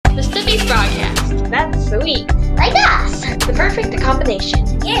Stuffies broadcast. That's sweet. Like us. The perfect combination.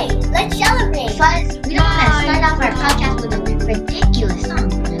 Yay, let's celebrate. Fuzz, we don't want to start off our podcast with a ridiculous song.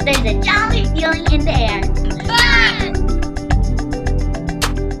 There's a jolly feeling in the air. Fun!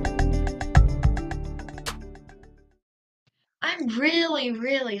 I'm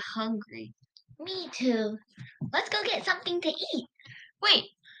really hungry. Me too. Let's go get something to eat. Wait,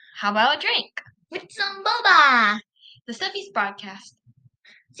 how about a drink? With some boba. The Stuffies broadcast.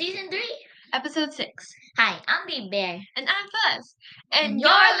 Season 3. Episode 6. Hi, I'm Beanie Bear. And I'm Fuzz. And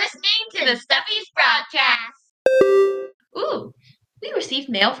You're you're listening to the Stuffies broadcast. Ooh, we received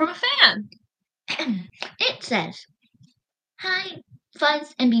mail from a fan. It says, Hi,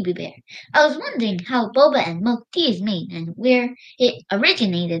 Fuzz and B.B. Bear. I was wondering how boba and milk tea is made and where it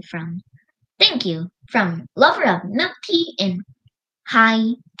originated from. Thank you. From lover of milk tea in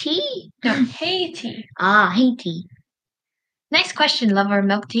Haiti. No, Haiti. Haiti. Nice question, lover of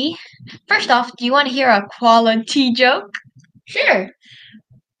milk tea. First off, do you want to hear a quality joke? Sure.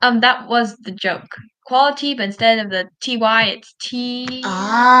 That was the joke. Quality, but instead of the TY, it's T.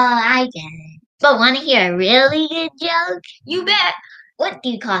 I get it. But want to hear a really good joke? You bet. What do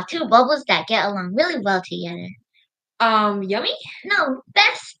you call two bubbles that get along really well together? Yummy? No,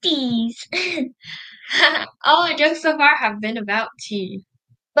 besties. All our jokes so far have been about tea.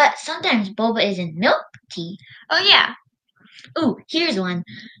 But sometimes boba isn't milk tea. Oh, yeah. Ooh, here's one.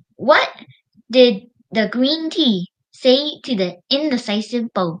 What did the green tea say to the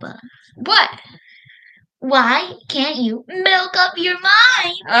indecisive boba? What? Why can't you milk up your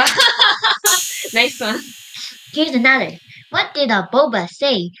mind? Nice one. Here's another. What did a boba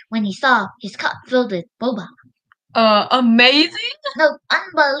say when he saw his cup filled with boba? Amazing? No,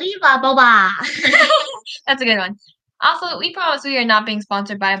 unbelievable boba. That's a good one. Also, we promise we are not being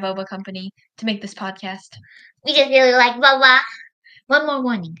sponsored by a boba company to make this podcast. We just really like boba. One more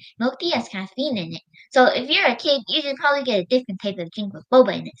warning. Milk tea has caffeine in it. So if you're a kid, you should probably get a different type of drink with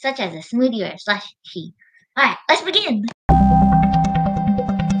boba in it, such as a smoothie or a slushie. Alright, let's begin.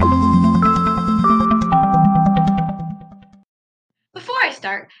 Before I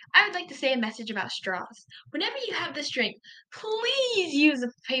start, I would like to say a message about straws. Whenever you have this drink, please use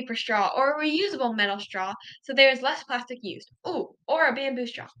a paper straw or a reusable metal straw so there is less plastic used. Ooh, or a bamboo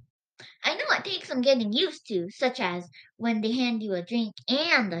straw. I know it takes some getting used to, such as when they hand you a drink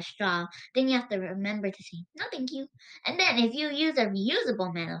and a straw, then you have to remember to say, no thank you. And then if you use a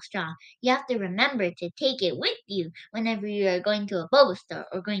reusable metal straw, you have to remember to take it with you whenever you are going to a boba store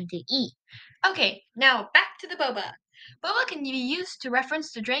or going to eat. Okay, now back to the boba. Boba can be used to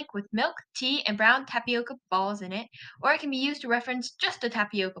reference the drink with milk, tea, and brown tapioca balls in it, or it can be used to reference just the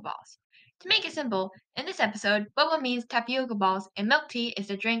tapioca balls. To make it simple, in this episode, boba means tapioca balls and milk tea is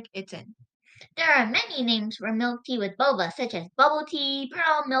the drink it's in. There are many names for milk tea with boba, such as bubble tea,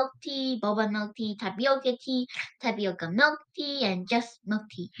 pearl milk tea, boba milk tea, tapioca milk tea, and just milk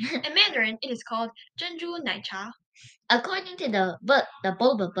tea. In Mandarin, it is called Zhenju Naicha. According to the book, The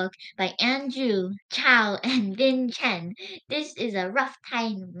Boba Book by Andrew Chow and Vin Chen, this is a rough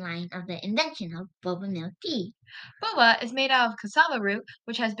timeline of the invention of boba milk tea. Boba is made out of cassava root,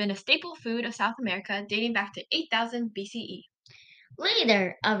 which has been a staple food of South America dating back to 8000 BCE.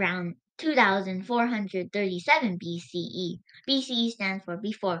 Later, around 2437 BCE. BCE stands for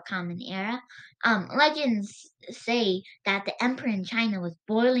before Common Era. Legends say that the emperor in China was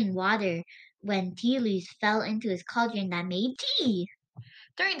boiling water when tea leaves fell into his cauldron that made tea.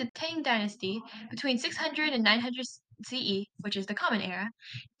 During the Tang Dynasty, between 600 and 900 CE, which is the Common Era,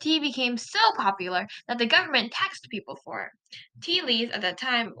 tea became so popular that the government taxed people for it. Tea leaves at that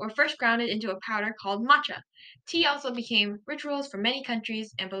time were first grounded into a powder called matcha. Tea also became rituals for many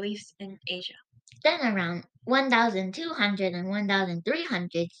countries and beliefs in Asia. Then around 1200 and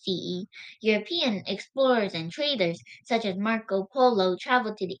 1300 CE, European explorers and traders such as Marco Polo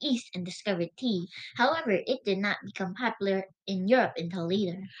traveled to the east and discovered tea. However, it did not become popular in Europe until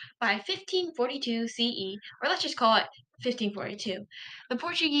later. By 1542 CE, or let's just call it 1542, the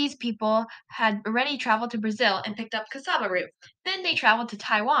Portuguese people had already traveled to Brazil and picked up cassava root. Then they traveled to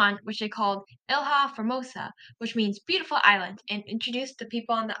Taiwan, which they called Ilha Formosa, which means beautiful island, and introduced the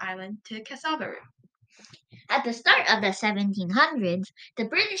people on the island to cassava root. At the start of the 1700s, the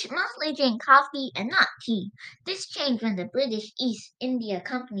British mostly drank coffee and not tea. This changed when the British East India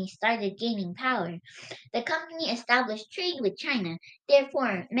Company started gaining power. The company established trade with China.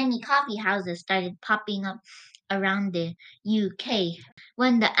 Therefore, many coffee houses started popping up around the UK.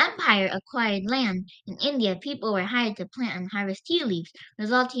 When the empire acquired land in India, people were hired to plant and harvest tea leaves,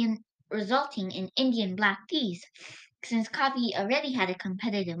 resulting in Indian black teas. Since coffee already had a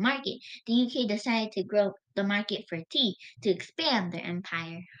competitive market, the UK decided to grow the market for tea to expand their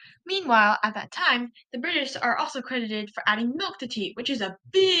empire. Meanwhile, at that time, the British are also credited for adding milk to tea, which is a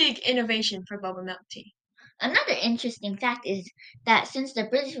big innovation for boba milk tea. Another interesting fact is that since the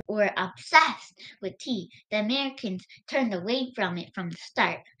British were obsessed with tea, the Americans turned away from it from the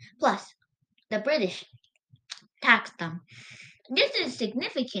start. Plus, the British taxed them. This is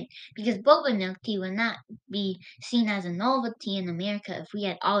significant because boba milk tea would not be seen as a novelty in America if we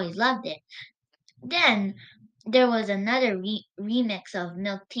had always loved it. Then there was another remix of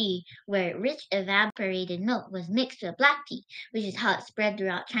milk tea where rich evaporated milk was mixed with black tea, which is how it spread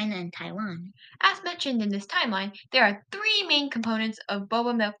throughout China and Taiwan. As mentioned in this timeline, there are three main components of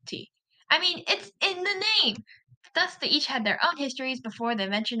boba milk tea. I mean, it's in the name! Thus, they each had their own histories before the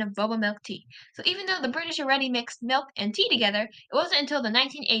invention of boba milk tea. So even though the British already mixed milk and tea together, it wasn't until the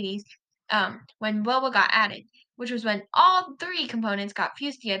 1980s when boba got added, which was when all three components got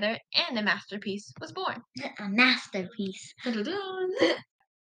fused together and a masterpiece was born. A masterpiece. Dun-dun-dun.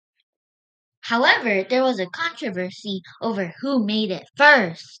 However, there was a controversy over who made it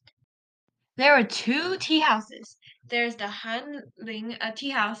first. There are two tea houses. There's the Hanling tea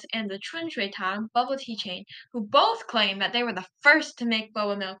house and the Chunshui Tang bubble tea chain, who both claim that they were the first to make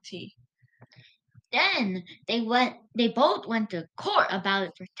boba milk tea. Then they both went to court about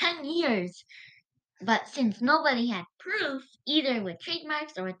it for 10 years. But since nobody had proof, either with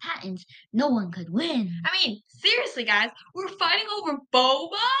trademarks or with patents, no one could win. I mean, seriously, guys, we're fighting over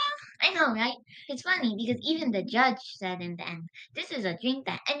boba? I know, right? It's funny because even the judge said in the end, this is a drink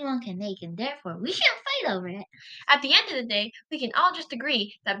that anyone can make and therefore we shouldn't fight over it. At the end of the day, we can all just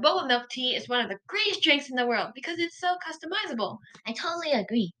agree that boba milk tea is one of the greatest drinks in the world because it's so customizable. I totally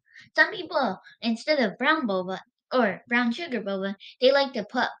agree. Some people, instead of brown boba or brown sugar boba, they like to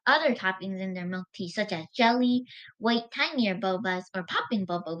put other toppings in their milk tea, such as jelly, white tinier bobas, or popping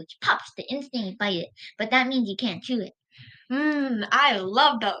boba, which pops the instant you bite it, but that means you can't chew it. I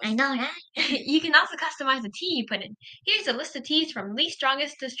love those. I know, right? You can also customize the tea you put in. Here's a list of teas from least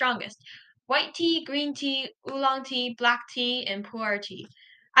strongest to strongest. White tea, green tea, oolong tea, black tea, and pu'er tea.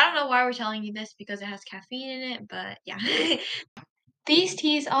 I don't know why we're telling you this because it has caffeine in it, but yeah. These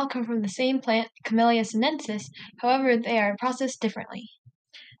teas all come from the same plant, Camellia sinensis, however they are processed differently.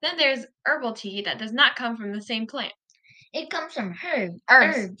 Then there's herbal tea that does not come from the same plant. It comes from herbs,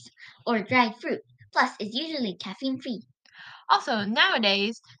 Herbs. or dried fruit. Plus, it's usually caffeine free. Also,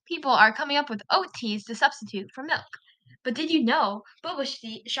 nowadays, people are coming up with oat teas to substitute for milk. But did you know boba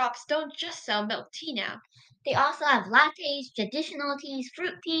shops don't just sell milk tea now? They also have lattes, traditional teas,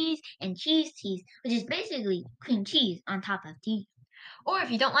 fruit teas, and cheese teas, which is basically cream cheese on top of tea. Or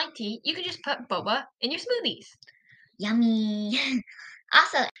if you don't like tea, you can just put boba in your smoothies. Yummy!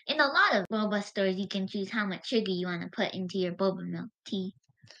 Also, in a lot of boba stores, you can choose how much sugar you want to put into your boba milk tea.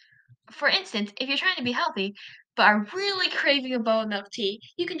 For instance, if you're trying to be healthy but are really craving a boba milk tea,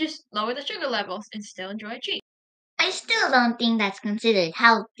 you can just lower the sugar levels and still enjoy a treat. I still don't think that's considered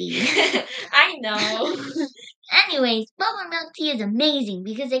healthy. I know. Anyways, boba milk tea is amazing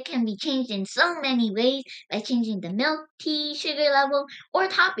because it can be changed in so many ways by changing the milk, tea, sugar level, or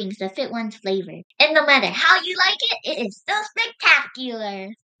toppings to fit one's flavor. And no matter how you like it, it is still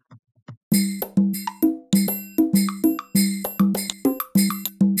spectacular.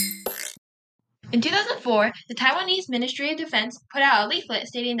 In 2004, the Taiwanese Ministry of Defense put out a leaflet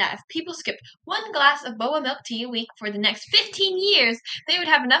stating that if people skipped one glass of boba milk tea a week for the next 15 years, they would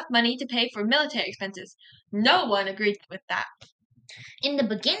have enough money to pay for military expenses. No one agreed with that. In the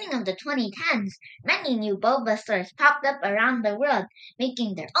beginning of the 2010s, many new boba stores popped up around the world,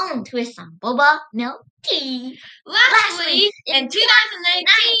 making their own twist on boba milk tea. Lastly, in 2019,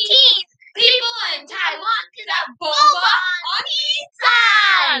 people in Taiwan could have boba on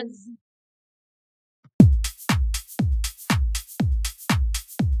pizzas!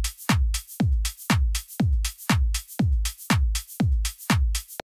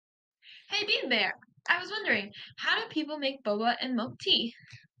 Hey Beanie Bear, I was wondering, how do people make boba and milk tea?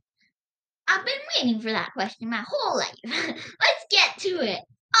 I've been waiting for that question my whole life. Let's get to it.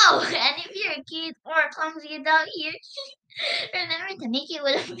 Oh, and if you're a kid or a clumsy adult here, remember to make it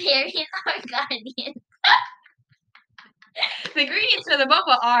with a fairy or guardian. The ingredients for the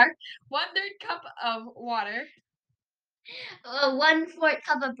boba are 1/3 cup of water, A 1/4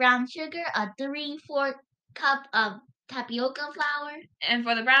 cup of brown sugar, a 3/4 cup of tapioca flour, and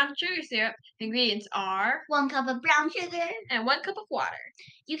for the brown sugar syrup, the ingredients are 1 cup of brown sugar. and 1 cup of water.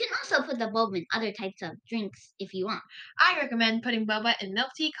 You can also put the boba in other types of drinks if you want. I recommend putting boba in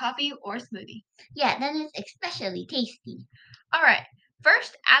milk tea, coffee, or smoothie. Yeah, then it's especially tasty. Alright,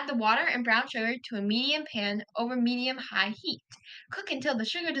 First, add the water and brown sugar to a medium pan over medium-high heat. Cook until the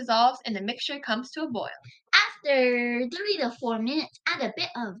sugar dissolves and the mixture comes to a boil. After 3 to 4 minutes, add a bit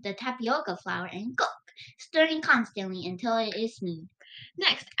of the tapioca flour and cook, stirring constantly until it is smooth.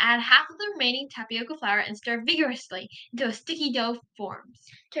 Next, add half of the remaining tapioca flour and stir vigorously until a sticky dough forms.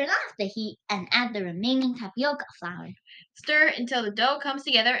 Turn off the heat and add the remaining tapioca flour. Stir until the dough comes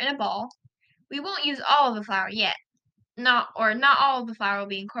together in a ball. We won't use all of the flour yet. Not all of the flour will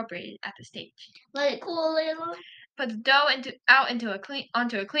be incorporated at this stage. Let it cool a little. Put the dough onto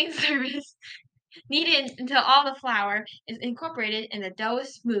a clean surface. Knead it until all the flour is incorporated and the dough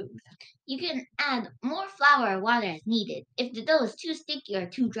is smooth. You can add more flour or water as needed if the dough is too sticky or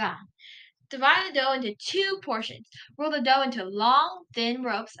too dry. Divide the dough into 2 portions. Roll the dough into long, thin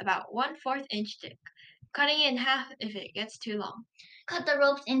ropes about 1/4 inch thick, cutting it in half if it gets too long. Cut the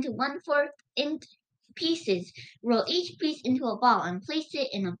ropes into 1/4 inch pieces. Roll each piece into a ball and place it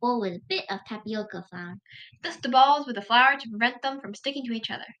in a bowl with a bit of tapioca flour. Dust the balls with the flour to prevent them from sticking to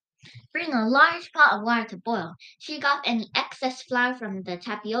each other. Bring a large pot of water to boil. Shake off any excess flour from the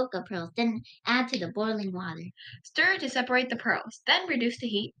tapioca pearls, then add to the boiling water. Stir to separate the pearls, then reduce the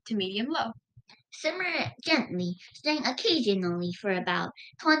heat to medium-low. Simmer it gently, stirring occasionally for about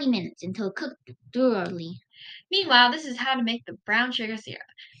 20 minutes until cooked thoroughly. Meanwhile, this is how to make the brown sugar syrup.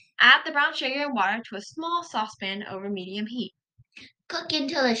 Add the brown sugar and water to a small saucepan over medium heat. Cook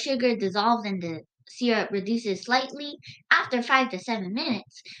until the sugar dissolves and the syrup reduces slightly. After 5 to 7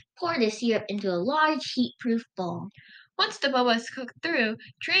 minutes, pour the syrup into a large heat-proof bowl. Once the boba is cooked through,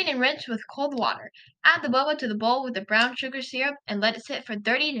 drain and rinse with cold water. Add the boba to the bowl with the brown sugar syrup and let it sit for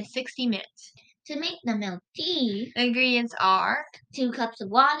 30 to 60 minutes. To make the milk tea, The ingredients are 2 cups of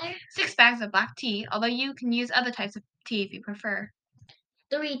water, 6 bags of black tea, although you can use other types of tea if you prefer.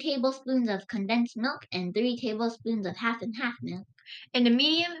 3 tablespoons of condensed milk, and 3 tablespoons of half and half milk. In a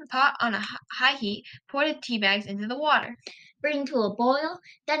medium pot on a high heat, pour the tea bags into the water. Bring to a boil,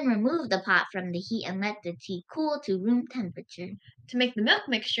 then remove the pot from the heat and let the tea cool to room temperature. To make the milk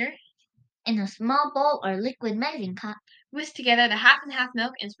mixture, In a small bowl or liquid measuring cup, whisk together the half and half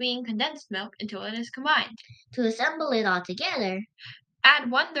milk and sweeten condensed milk until it is combined. to assemble it all together, Add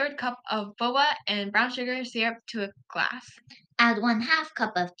 1/3 cup of boba and brown sugar syrup to a glass. add 1/2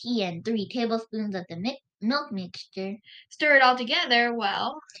 cup of tea and 3 tablespoons of the milk mixture, Stir it all together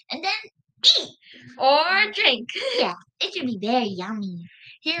well, and then eat! or drink. Yeah, it should be very yummy.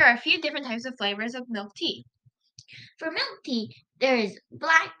 Here are a few different types of flavors of milk tea. For milk tea, there is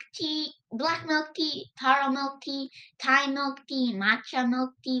black milk tea, taro milk tea, Thai milk tea, matcha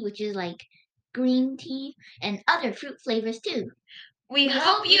milk tea, which is like green tea, and other fruit flavors too. We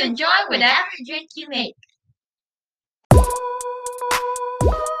hope you enjoy whatever drink you make.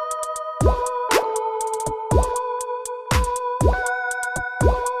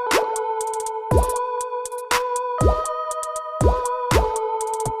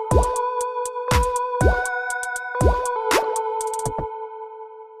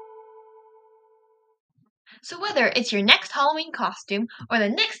 So whether it's your next Halloween costume or the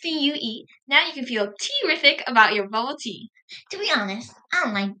next thing you eat, now you can feel terrific about your bubble tea. To be honest, I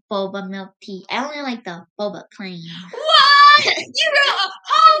don't like boba milk tea. I only like the boba plain. What? You wrote a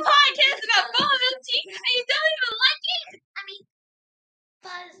whole podcast about bubble milk tea and you don't even like it?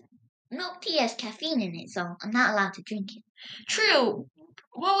 Fuzz, milk tea has caffeine in it, so I'm not allowed to drink it. True.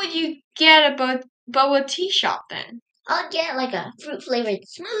 What would you get at a bubble tea shop then? I'll get like a fruit-flavored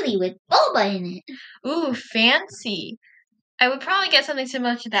smoothie with boba in it. Ooh, fancy. I would probably get something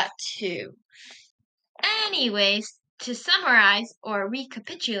similar to that too. Anyways, to summarize or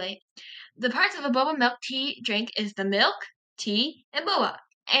recapitulate, the parts of a boba milk tea drink is the milk, tea, and boba.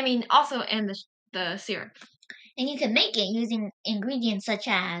 And the syrup. And you can make it using ingredients such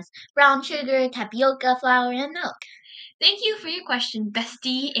as brown sugar, tapioca flour, and milk. Thank you for your question,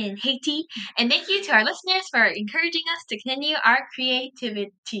 bestie in Haiti, and thank you to our listeners for encouraging us to continue our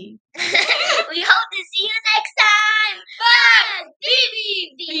creativity. We hope to see you next time. Fuzz,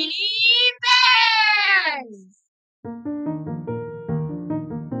 B.B. Beanie Bears!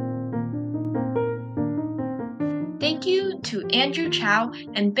 Thank you to Andrew Chow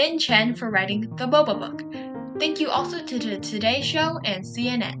and Ben Chen for writing the Boba book. Thank you also to the Today Show and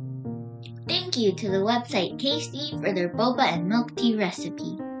CNN. Thank you to the website Tasty for their boba and milk tea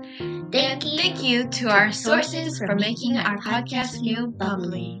recipe. Thank you to our sources for making our podcast feel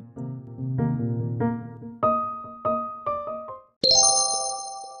bubbly.